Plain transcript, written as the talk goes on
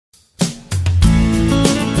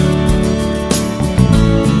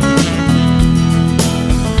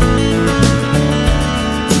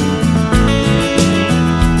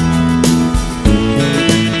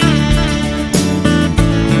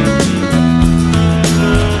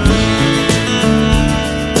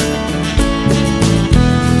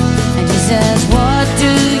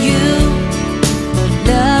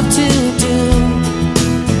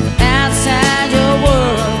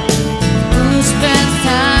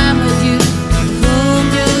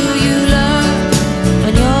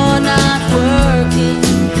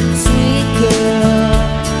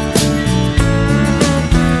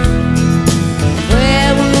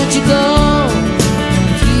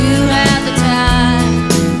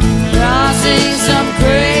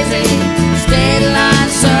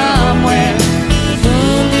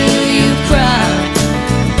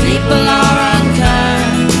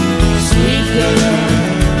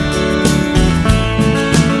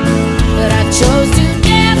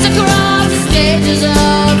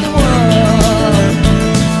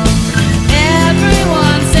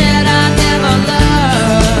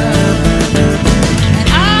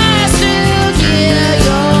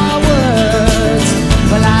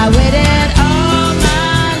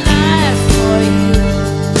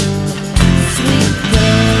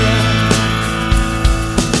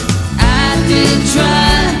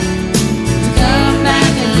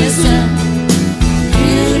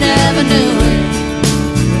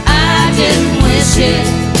shit.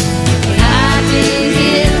 But I did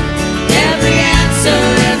hear every answer,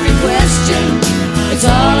 every question. It's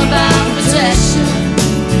all about possession.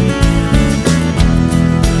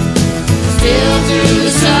 Still through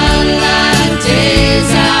the sunlight,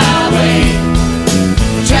 days I wait.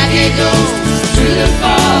 Track it goes through the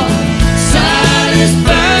fog. Sun is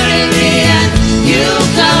burning me and you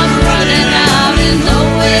come running out in the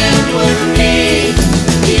wind with me.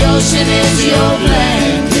 The ocean is your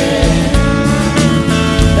blanket,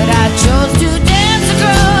 but I chose to dance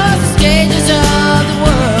across the stages of the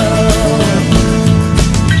world.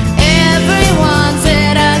 Everyone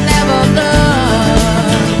said I'd never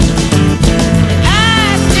learn. I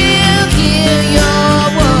still hear your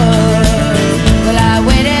words, but I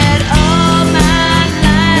waited all my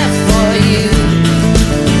life for you.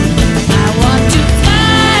 I want to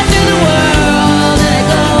fly through the world in a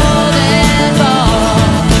golden ball.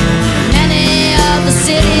 Many of the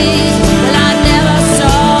cities that I never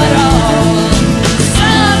saw at all.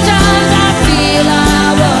 Sometimes I feel I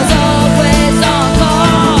was always on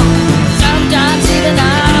call. Sometimes even I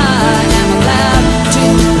am allowed to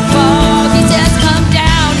fall. He says, come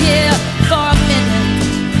down here for a minute.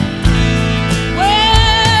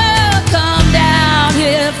 Well, come down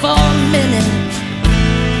here for a minute.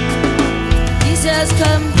 He says,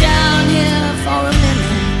 come down here for a minute.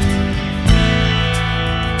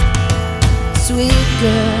 Sweet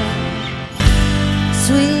girl,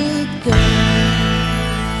 sweet girl.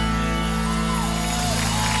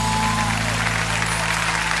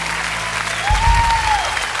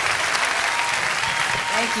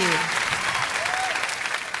 Thank you.